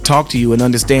great to talk to you and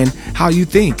understand how you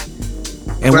think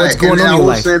and what's going on in your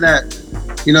life. I will say that,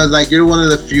 like, you're one of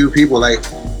the few people, like,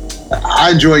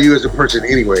 I enjoy you as a person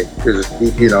anyway, because,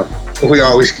 we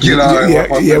always get on. I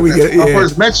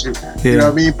first met you, you know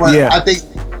what I mean? But I think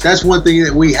that's one thing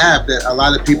that we have, that a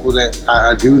lot of people that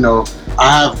I do know,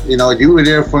 I have, you were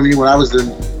there for me when I was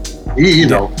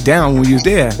down when you was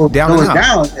there,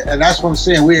 down, and that's what I'm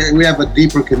saying. We have a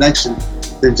deeper connection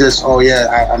than just, oh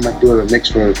yeah, I'm not doing a mix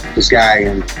for this guy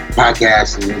and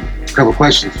podcast and a couple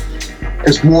questions.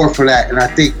 It's more for that, and I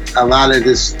think a lot of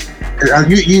this,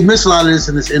 you miss a lot of this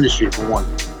in this industry for one,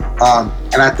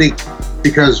 and I think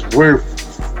because we're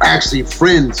actually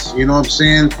friends, you know what I'm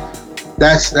saying?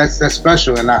 That's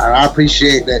special, and I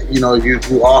appreciate that. You know, you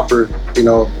offer, you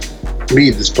know, me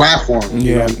this platform.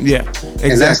 Yeah, yeah,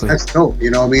 exactly. And that's dope. You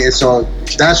know what I mean? And so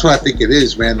that's what I think it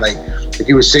is, man. Like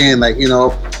you were saying, like, you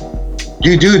know,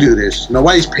 you do this.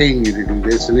 Nobody's paying you to do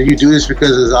this, and then you do this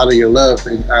because it's out of your love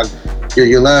and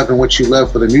your love and what you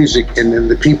love for the music and then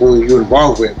the people you're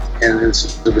involved with, and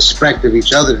it's the respect of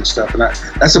each other and stuff. And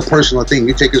that's a personal thing.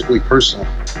 You take this really personal,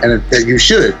 and that you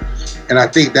should. And I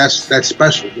think that's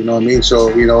special. You know what I mean?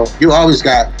 So, you know, you always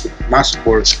got my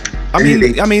support. I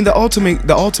mean, the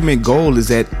ultimate goal is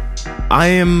that I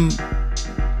am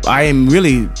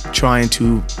really trying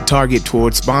to target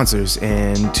towards sponsors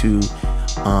and to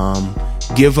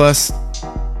give us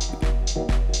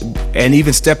and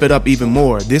even step it up even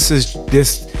more. This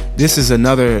is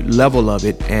another level of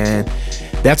it, and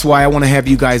that's why I want to have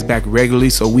you guys back regularly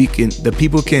so the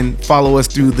people can follow us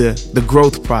through the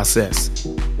growth process.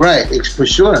 Right, for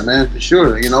sure, man, for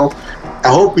sure. You know, I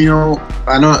hope, you know,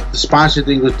 I know the sponsor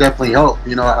thing would definitely help.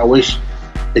 You know, I wish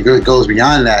it goes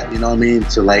beyond that. You know what I mean?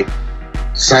 To like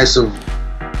decisive.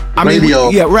 Radio.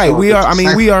 Yeah, right. So we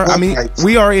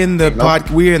are in the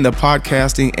we're in the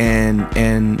podcasting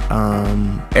and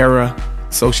era,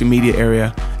 social media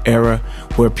era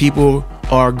where people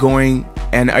are going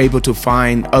and are able to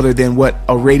find other than what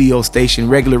a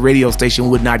regular radio station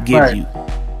would not give you.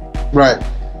 Right.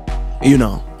 You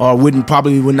know, or would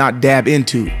not dab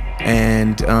into.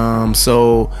 And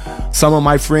so some of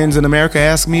my friends in America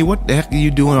ask me, what the heck are you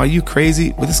doing? Are you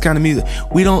crazy with this kind of music?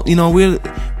 We don't, you know,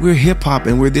 we're hip hop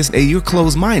and we're this, hey, you're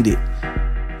closed minded,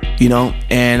 you know,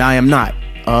 and I am not.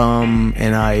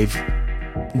 And I've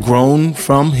grown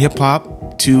from hip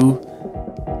hop to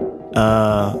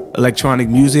electronic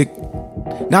music,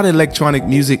 not electronic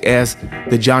music as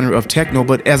the genre of techno,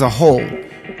 but as a whole.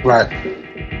 Right.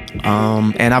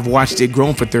 And I've watched it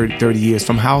grow for 30 years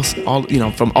from house,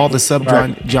 from all the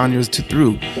genres to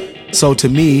through. So to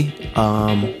me,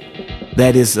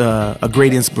 that is a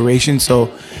great inspiration. So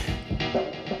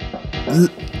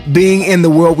being in the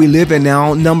world we live in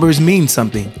now, numbers mean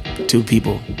something to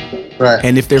people. Right.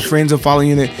 And if their friends are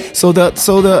following you, so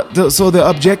the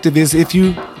objective is, if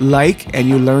you like and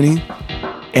you're learning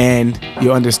and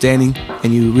you're understanding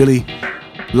and you really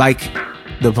like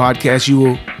the podcast, you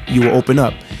will open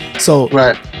up. So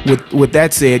right. with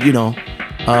that said, you know,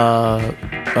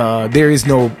 there is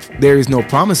no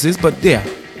promises, but yeah,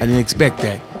 I didn't expect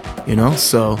that, you know.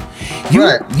 So you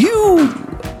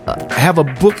have a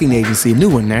booking agency, a new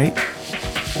one, right?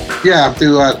 Yeah, I'm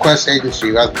through Quest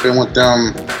Agency. I've been with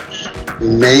them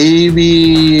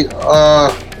maybe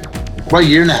about a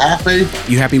year and a half, maybe.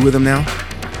 You happy with them now?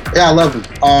 Yeah, I love them.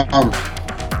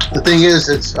 The thing is,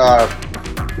 it's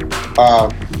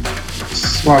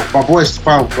my boy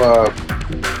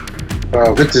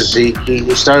Victor Z.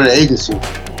 He started an agency.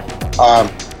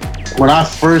 When a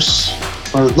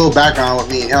little background with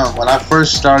me and him. When I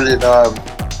first started,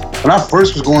 when I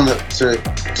first was going to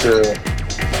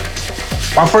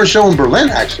my first show in Berlin,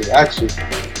 actually,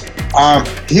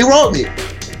 he wrote me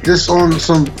just on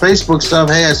some Facebook stuff.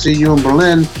 Hey, I see you in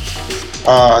Berlin.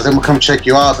 Then we'll come check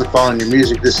you out and follow your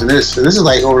music, this and this. And this is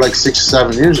like over 6 or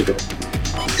 7 years ago.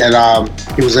 And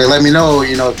he was like, let me know,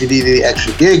 you know, if you need any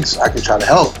extra gigs, I can try to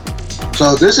help.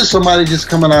 So this is somebody just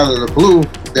coming out of the blue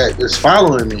that is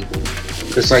following me.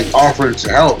 It's like offering to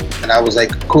help. And I was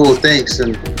like, cool, thanks.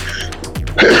 And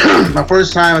my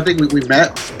first time, I think we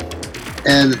met.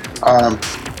 And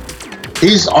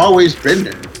he's always been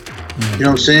there. You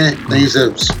know what I'm saying? And he's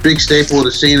a big staple of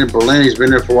the scene in Berlin. He's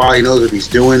been there for a while. He knows what he's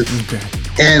doing. Okay.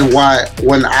 And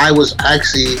when I was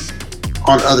actually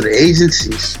on other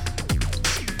agencies,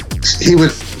 he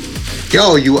would,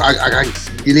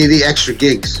 you need the extra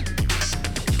gigs.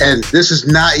 And he's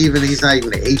not even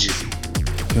an agent.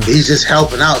 He's just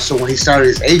helping out. So when he started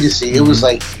his agency, it was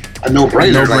like a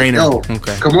no-brainer.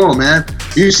 Okay. Come on, man.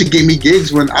 You used to give me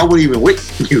gigs when I wouldn't even wait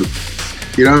for you.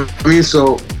 You know what I mean?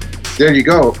 So there you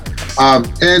go.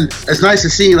 And it's nice to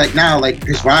see now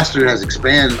his roster has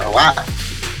expanded a lot.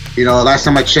 You know, last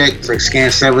time I checked, it's like Scan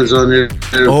 7's on there.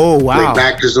 Oh, wow. Big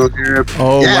Backers on there.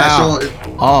 Oh, yeah,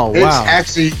 wow. So it's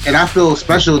actually, and I feel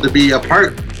special to be a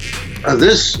part of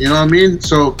this, you know what I mean?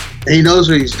 So he knows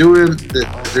what he's doing.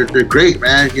 They're great,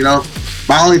 man. You know,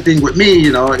 my only thing with me,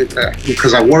 you know,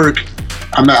 because I work,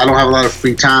 I don't have a lot of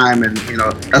free time, and you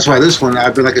know, that's why this one,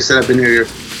 I've been here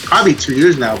probably 2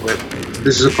 years now, but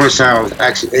this is the first time I was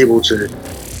actually able to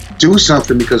do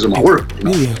something because of my work. You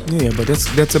know? Yeah, but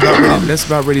that's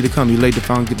about ready to come. You laid the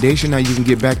foundation. Now you can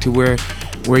get back to where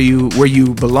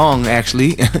you belong,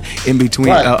 actually, in between,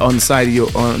 right. on the side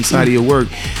of your work.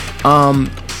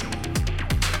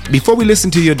 Before we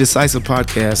listen to your Decisive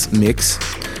podcast mix,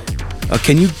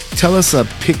 can you tell us a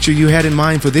picture you had in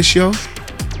mind for this show?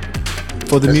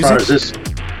 For the music? As far as this,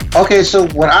 okay, so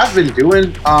what I've been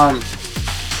doing,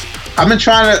 I've been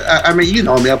trying to. I mean, you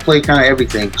know me. I play kind of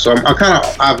everything, so I'm kind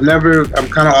of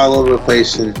all over the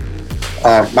place. And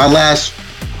my last,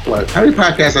 how many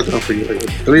podcasts I've done for you? Like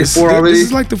 3 or 4 already. This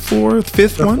is like the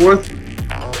fifth one.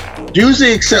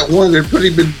 Usually, except one, they're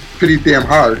pretty damn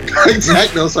hard.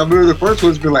 Exactly. So I remember the first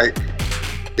one's been like,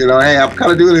 you know, hey, I'm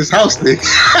kind of doing this house thing.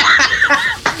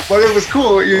 But it was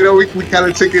cool, you know. We kind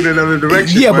of took it in another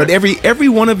direction. Yeah, but every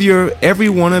one of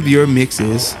your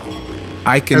mixes,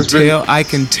 I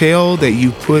can tell that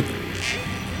you put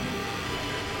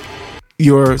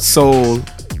your soul,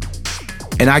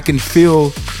 and I can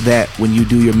feel that when you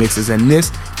do your mixes. And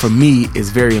this, for me, is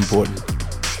very important.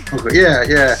 Okay,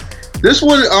 yeah. This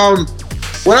one,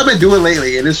 what I've been doing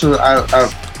lately, and this was,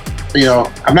 you know,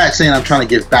 I'm not saying I'm trying to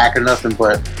give back or nothing,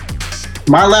 but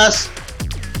my last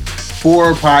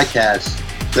 4 podcasts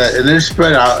and they're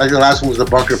spread out. Like the last one was the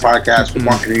Bunker podcast with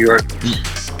Bunker New York.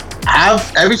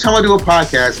 Every time I do a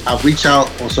podcast, I reach out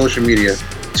on social media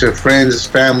to friends,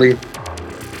 family,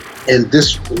 and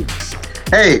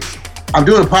hey, I'm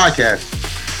doing a podcast,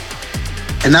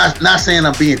 and not saying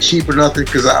I'm being cheap or nothing,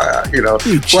 because you know,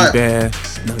 you cheap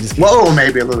ass. No, just kidding. Whoa,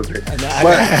 maybe a little bit. But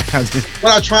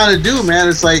what I'm trying to do, man,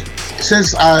 it's like,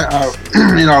 since I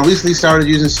recently started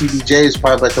using CDJs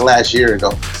probably like the last year and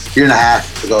a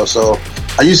half ago. So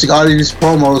I used to get all these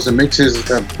promos and mixes,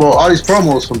 all these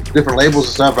promos from different labels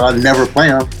and stuff, and I never play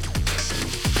them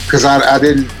because I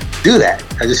didn't do that.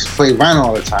 I just played vinyl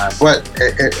all the time. But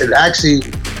it actually,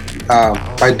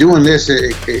 by doing this,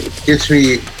 it gets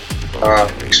me,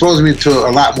 exposes me to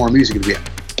a lot more music again.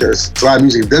 There's a lot of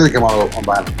music that doesn't come out on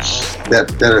vinyl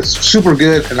that is super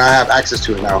good, and I have access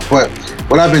to it now. But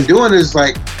what I've been doing is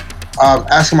like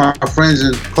asking my friends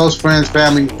and close friends,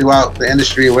 family throughout the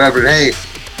industry or whatever, hey,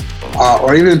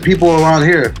 or even people around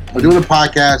here, we're doing a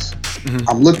podcast. Mm-hmm.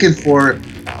 I'm looking for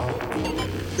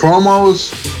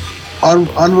promos,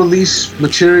 unreleased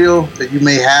material that you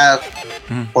may have,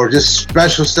 or just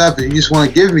special stuff that you just want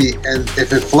to give me, and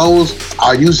if it flows,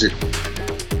 I'll use it.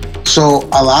 So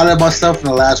a lot of my stuff in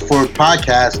the last 4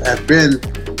 podcasts have been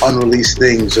unreleased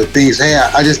things, or things, hey,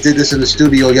 I just did this in the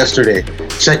studio yesterday,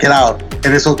 check it out,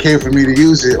 and it's okay for me to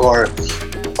use it, or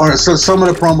so some of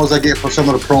the promos I get from some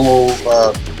of the promo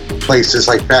places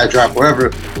like Bad Drop, wherever,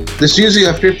 there's usually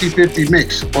a 50-50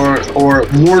 mix, or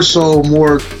more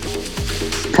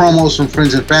promos from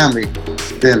friends and family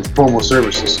than promo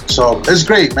services. So it's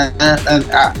great, man,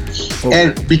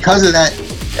 and because of that,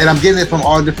 and I'm getting it from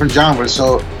all different genres,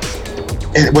 so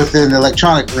within the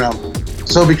electronic realm.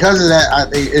 So because of that,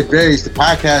 it varies. The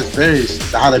podcast varies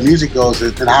how the music goes,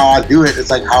 and how I do it. It's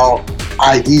like how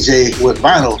I DJ with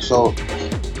vinyl. So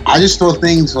I just throw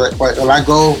things like when I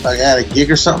go like at a gig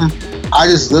or something. I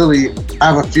just literally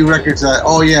have a few records that,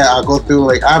 oh yeah, I'll go through.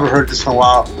 Like, I haven't heard this in a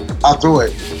while. I'll throw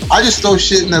it. I just throw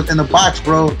shit in the box,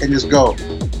 bro, and just go.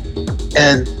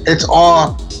 And it's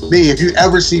all me. If you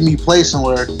ever see me play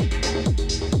somewhere,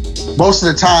 most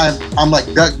of the time, I'm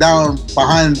like ducked down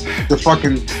behind the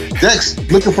fucking decks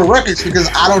looking for records, because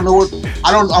I'm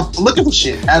looking for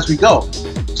shit as we go.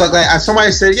 So like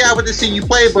somebody said, yeah, I went to see you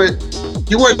play, but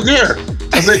you weren't there.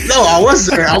 I was like, no, I was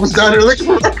there. I was down there looking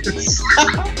for records.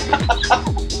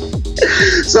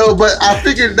 So, but I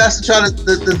figured that's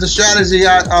the strategy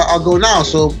I'll go now.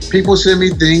 So people send me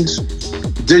things,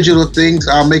 digital things.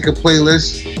 I'll make a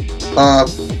playlist.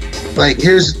 Like,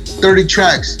 here's 30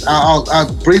 tracks.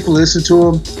 I'll briefly listen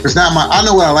to them. It's not I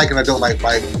know what I like and I don't like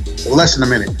less than a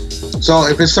minute. So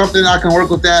if it's something I can work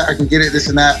with, that I can get it, this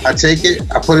and that, I take it,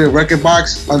 I put it in a record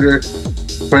box under,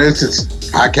 for instance,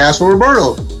 Podcast with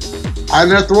Roberto. I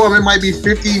never throw them. It might be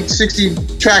 50,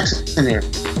 60 tracks in there.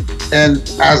 And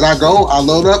as I go, I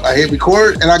load up, I hit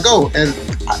record, and I go. And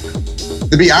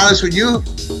to be honest with you,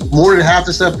 more than half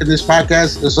the stuff in this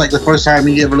podcast is like the first time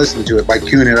you ever listened to it by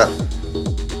queuing it up.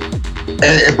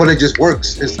 But it just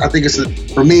works. I think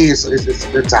for me, it's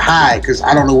a high, because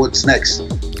I don't know what's next.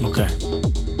 Okay.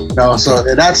 No, so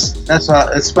that's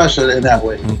it's special in that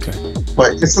way. Okay.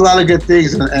 But it's a lot of good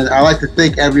things, and I like to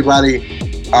thank everybody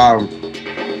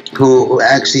who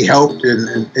actually helped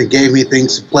and gave me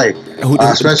things to play.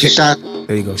 Especially shout.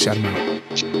 There you go. Shout him out.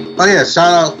 Oh yeah,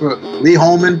 shout out for Lee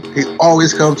Holman. He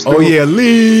always comes through. Oh yeah,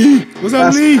 Lee. What's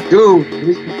up, Lee? Dude.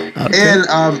 Okay. And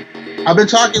I've been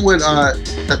talking with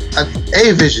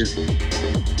A-Vision.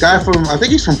 Guy from, I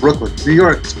think he's from Brooklyn, New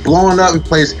York. It's blowing up. He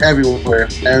plays everywhere.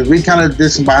 And we kind of did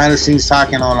some behind the scenes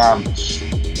talking on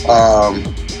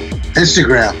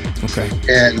Instagram. Okay.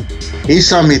 And he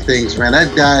showed me things, man.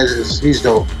 That guy he's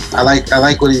dope. I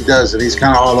like what he does, and he's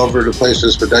kind of all over the place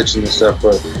with his production and stuff.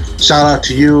 But shout out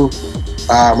to you,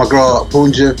 my girl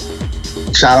Punja.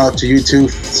 Shout out to you too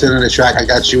for sending the track. I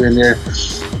got you in there.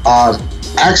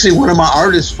 Actually, one of my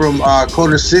artists from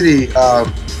Culver City,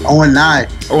 Owen Nye.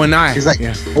 Owen Nye. He's like,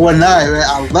 yeah. Owen Nye, man.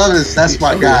 I love this. That's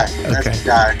my guy. That's the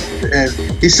guy. And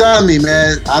he saw me,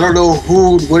 man. I don't know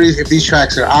if these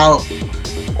tracks are out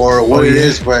or what it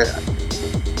is, but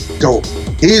dope.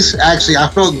 He's actually, I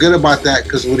felt good about that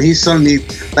because when he saw me,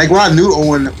 like when I knew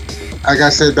Owen, like I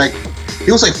said, like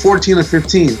he was like 14 or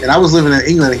 15, and I was living in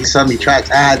England, and he saw me tracks.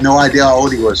 I had no idea how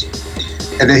old he was.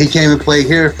 And then he came and played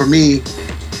here for me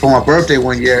for my birthday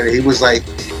one year, and he was like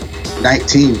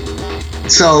 19.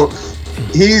 So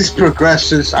he's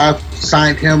progressed. I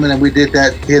signed him, and then we did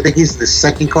that. I think he's the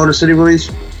second Culver City release.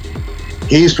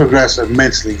 He's progressed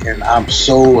immensely, and I'm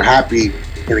so happy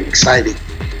and excited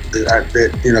that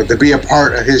to be a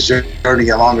part of his journey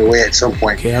along the way at some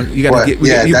point. Okay, you gotta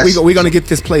we're gonna get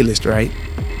this playlist right.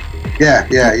 Yeah.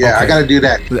 Okay. I gotta do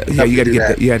that. Yeah, you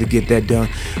gotta get that done.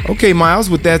 Okay, Miles.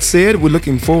 With that said, we're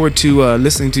looking forward to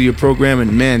listening to your program,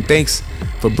 and man, thanks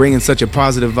for bringing such a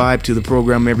positive vibe to the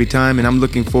program every time. And I'm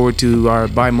looking forward to our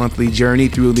bi-monthly journey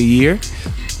through the year.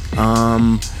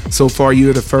 So far,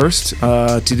 you're the first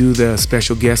to do the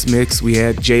special guest mix. We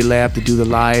had J-Lab to do the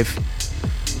live.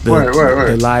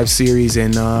 The live series,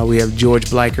 and we have George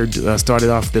Bleicher started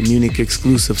off the Munich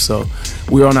exclusive, so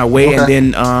we're on our way. Okay.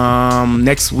 And then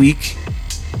next week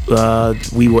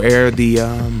we will air the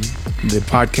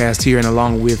podcast here, and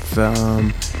along with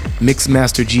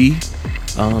Mixmaster G,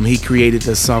 he created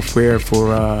the software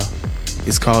for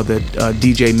it's called the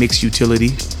DJ Mix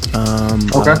Utility. I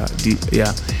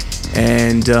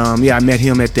met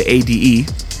him at the ADE,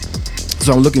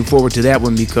 so I'm looking forward to that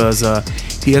one because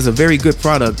he has a very good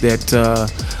product that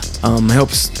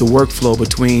helps the workflow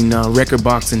between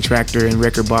Rekordbox and Traktor and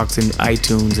Rekordbox and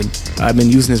iTunes. And I've been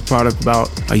using this product about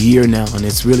a year now, and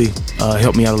it's really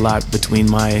helped me out a lot between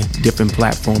my different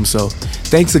platforms. So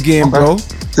thanks again, bro.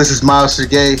 This is Miles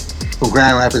Sergey from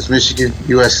Grand Rapids, Michigan,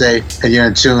 USA, and you're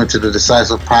in tune to the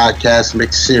Decisive Podcast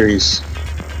Mix Series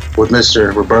with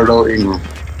Mr. Roberto Ingram.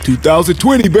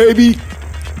 2020, baby.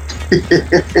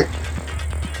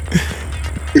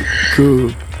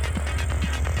 Cool.